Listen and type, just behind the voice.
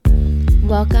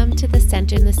Welcome to the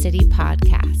Center in the City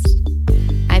podcast.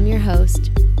 I'm your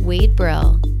host, Wade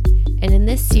Brill, and in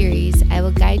this series, I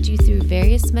will guide you through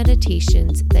various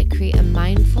meditations that create a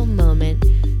mindful moment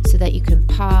so that you can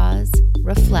pause,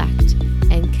 reflect,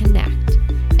 and connect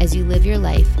as you live your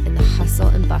life in the hustle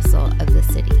and bustle of the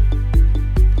city.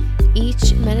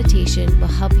 Each meditation will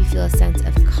help you feel a sense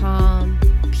of calm,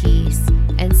 peace,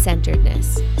 and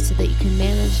centeredness so that you can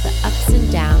manage the ups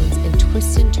and downs and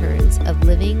twists and turns of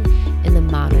living in the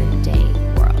modern day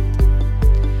world.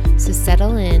 So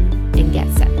settle in and get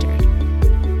centered.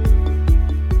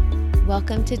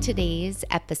 Welcome to today's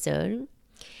episode.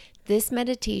 This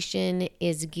meditation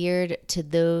is geared to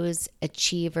those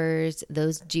achievers,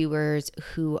 those doers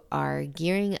who are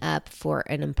gearing up for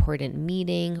an important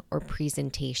meeting or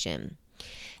presentation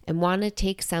and want to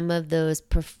take some of those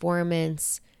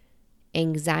performance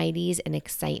anxieties and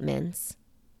excitements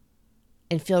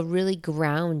and feel really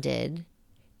grounded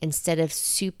instead of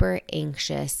super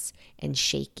anxious and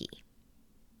shaky.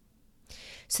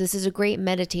 So this is a great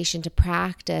meditation to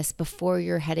practice before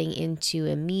you're heading into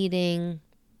a meeting,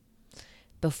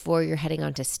 before you're heading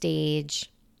onto stage,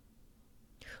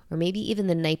 or maybe even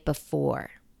the night before.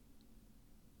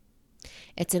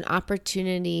 It's an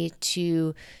opportunity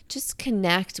to just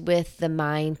connect with the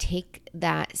mind, take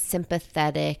that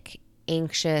sympathetic,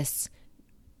 anxious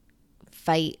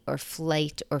fight or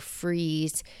flight or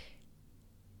freeze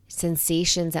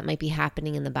sensations that might be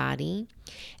happening in the body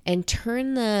and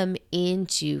turn them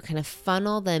into, kind of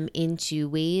funnel them into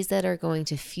ways that are going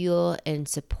to fuel and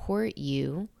support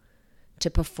you to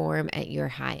perform at your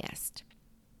highest.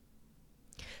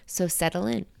 So settle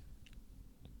in.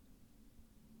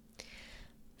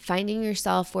 Finding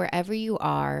yourself wherever you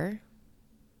are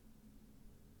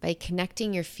by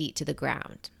connecting your feet to the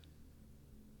ground.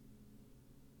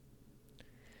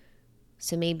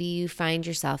 So maybe you find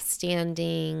yourself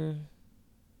standing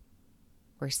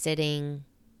or sitting.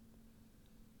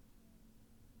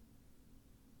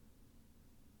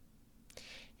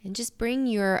 And just bring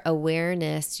your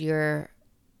awareness, your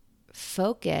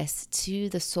focus to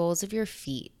the soles of your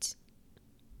feet.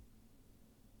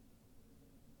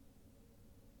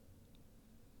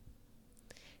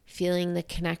 Feeling the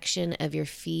connection of your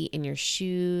feet in your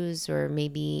shoes or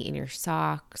maybe in your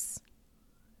socks.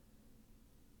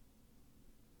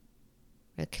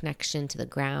 A connection to the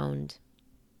ground.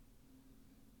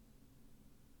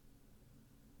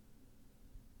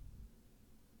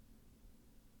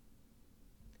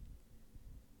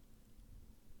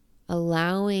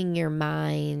 Allowing your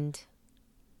mind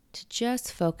to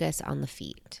just focus on the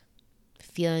feet,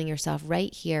 feeling yourself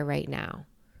right here, right now.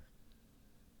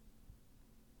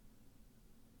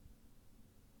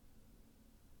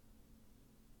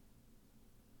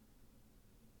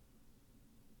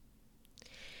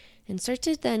 And start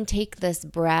to then take this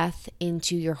breath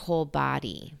into your whole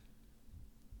body.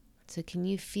 So can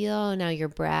you feel now your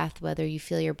breath, whether you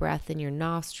feel your breath in your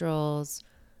nostrils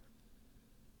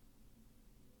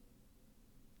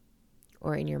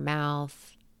or in your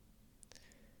mouth,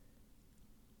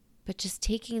 but just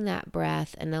taking that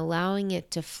breath and allowing it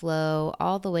to flow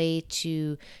all the way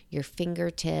to your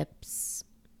fingertips,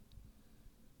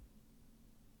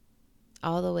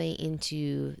 all the way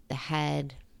into the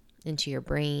head, into your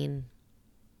brain,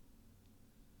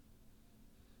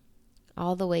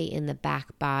 all the way in the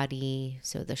back body,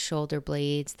 so the shoulder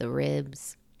blades, the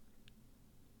ribs.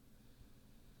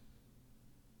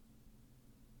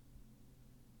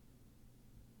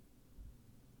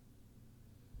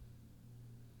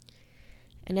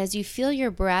 And as you feel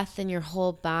your breath in your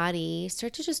whole body,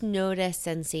 start to just notice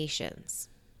sensations.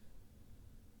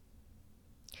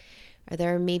 Are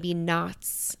there maybe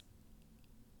knots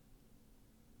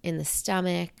in the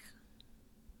stomach?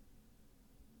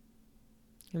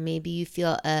 Or maybe you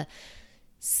feel a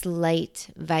slight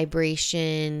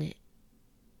vibration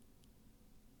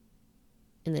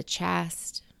in the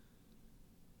chest.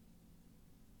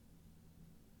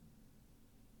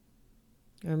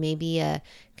 Or maybe a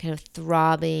kind of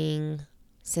throbbing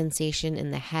sensation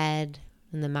in the head,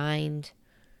 in the mind.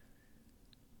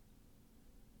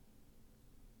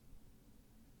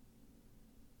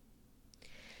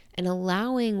 And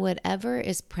allowing whatever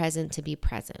is present to be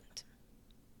present.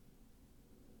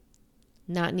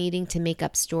 Not needing to make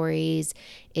up stories.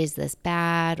 Is this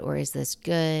bad or is this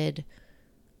good?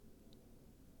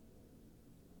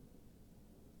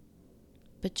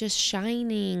 But just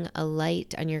shining a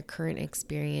light on your current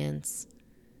experience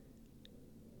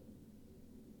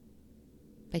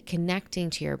by connecting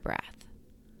to your breath.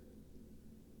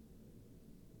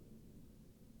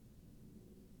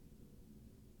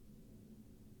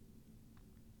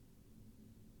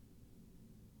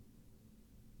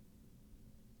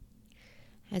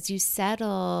 As you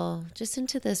settle just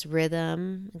into this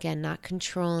rhythm, again, not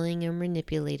controlling and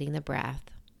manipulating the breath,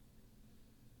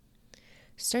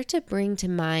 start to bring to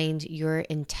mind your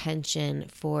intention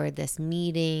for this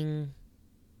meeting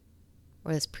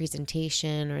or this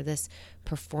presentation or this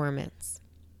performance.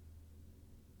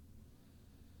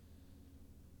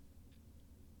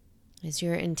 Is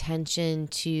your intention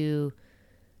to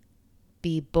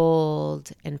be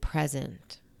bold and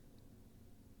present?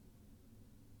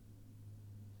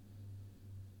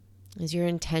 Is your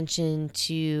intention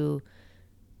to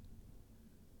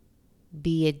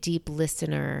be a deep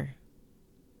listener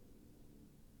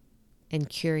and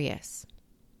curious?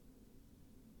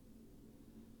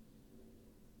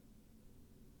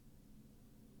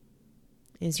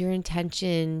 Is your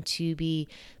intention to be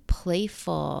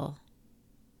playful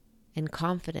and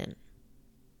confident?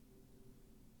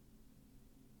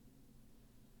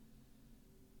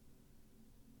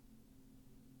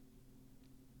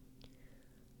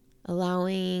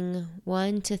 Allowing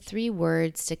 1 to 3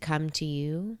 words to come to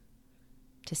you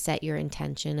to set your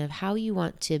intention of how you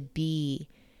want to be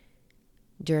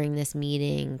during this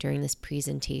meeting, during this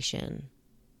presentation.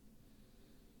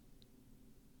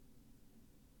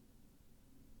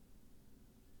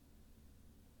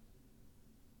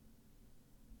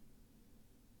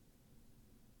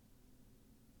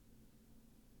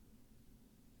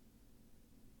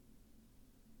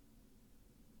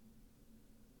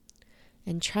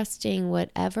 And trusting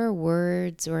whatever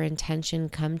words or intention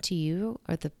come to you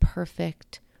are the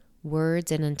perfect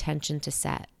words and intention to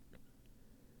set.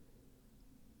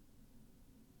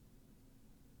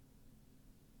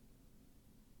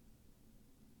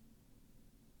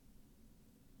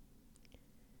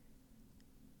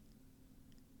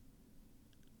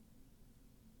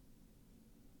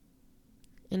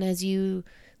 And as you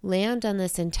land on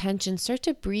this intention, start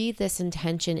to breathe this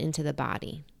intention into the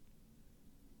body.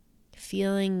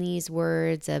 Feeling these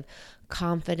words of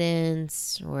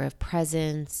confidence or of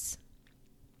presence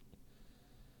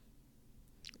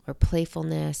or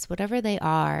playfulness, whatever they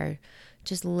are,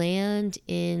 just land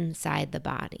inside the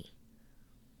body.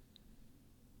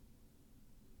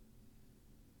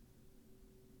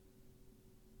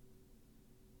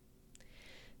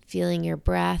 Feeling your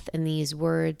breath and these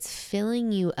words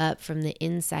filling you up from the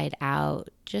inside out,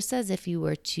 just as if you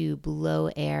were to blow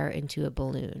air into a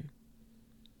balloon.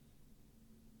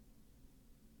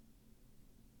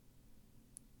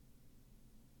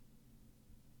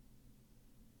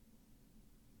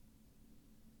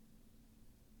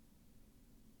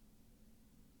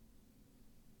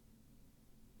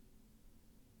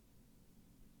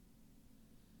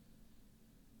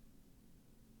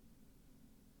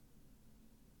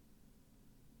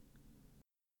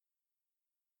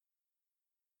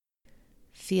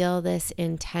 Feel this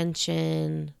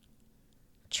intention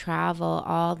travel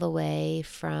all the way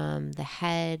from the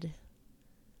head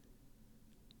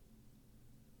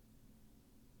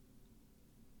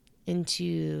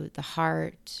into the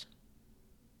heart,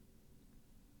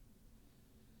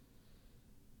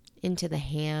 into the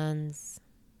hands,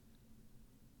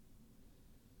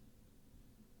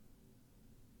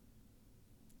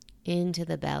 into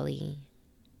the belly,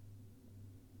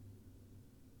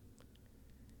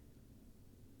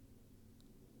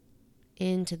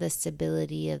 into the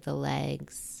stability of the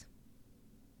legs,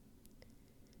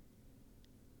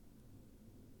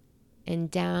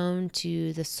 and down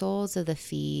to the soles of the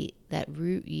feet that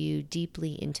root you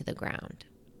deeply into the ground.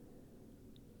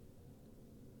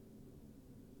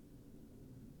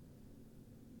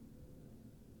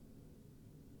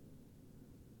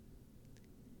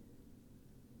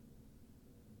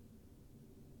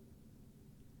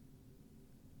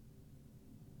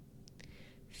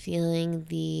 Feeling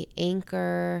the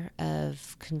anchor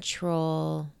of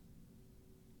control,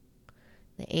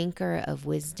 the anchor of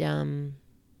wisdom,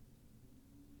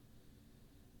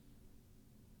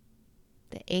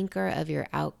 the anchor of your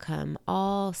outcome,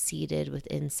 all seated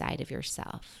within inside of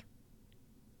yourself.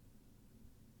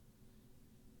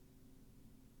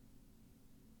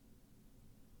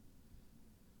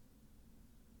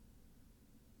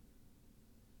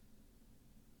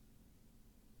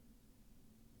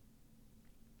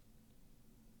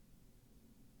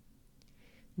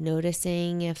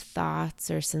 Noticing if thoughts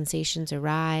or sensations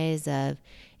arise of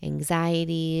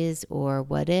anxieties or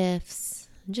what ifs.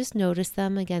 Just notice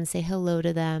them. Again, say hello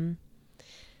to them.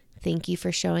 Thank you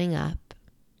for showing up.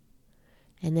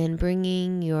 And then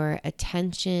bringing your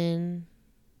attention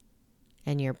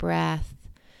and your breath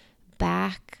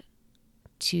back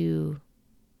to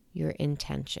your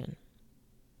intention.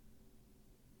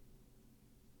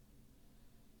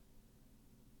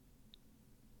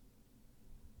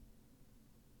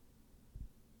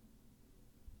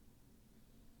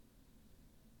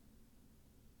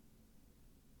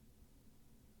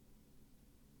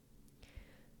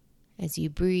 As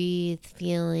you breathe,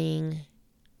 feeling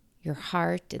your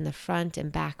heart in the front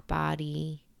and back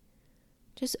body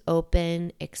just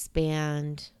open,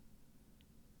 expand.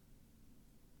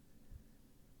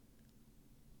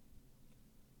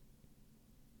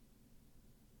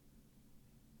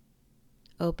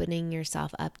 Opening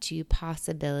yourself up to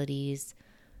possibilities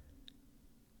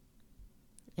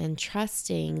and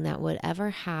trusting that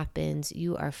whatever happens,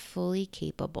 you are fully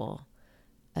capable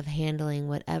of handling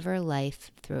whatever life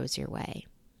throws your way.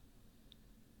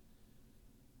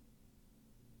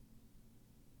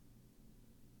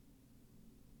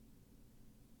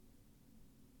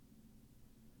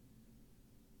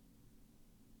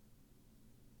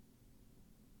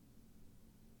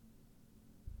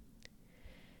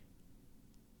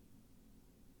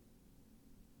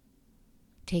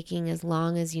 Taking as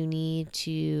long as you need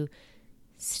to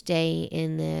stay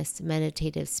in this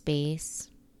meditative space,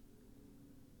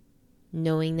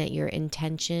 knowing that your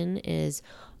intention is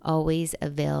always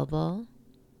available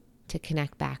to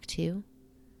connect back to.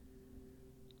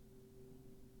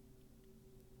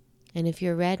 And if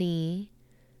you're ready,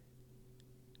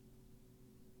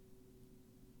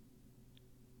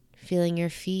 feeling your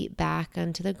feet back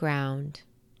onto the ground,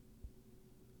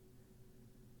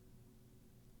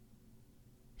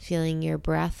 feeling your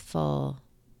breath full,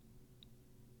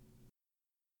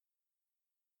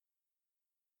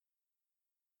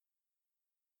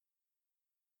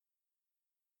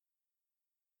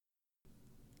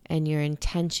 and your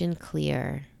intention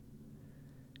clear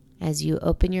as you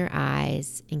open your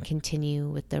eyes and continue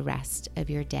with the rest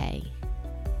of your day.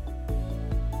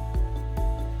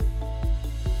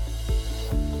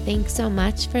 Thanks so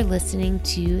much for listening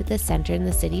to the Center in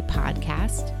the City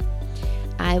podcast.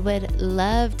 I would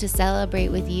love to celebrate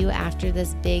with you after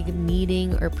this big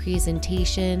meeting or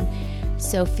presentation.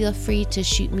 So feel free to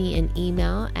shoot me an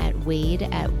email at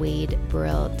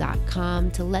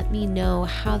wade@wadebrill.com to let me know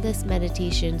how this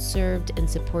meditation served and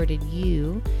supported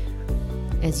you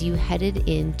as you headed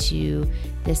into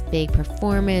this big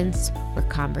performance or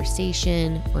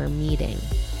conversation or meeting.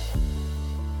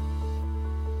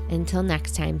 Until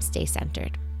next time, stay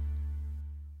centered.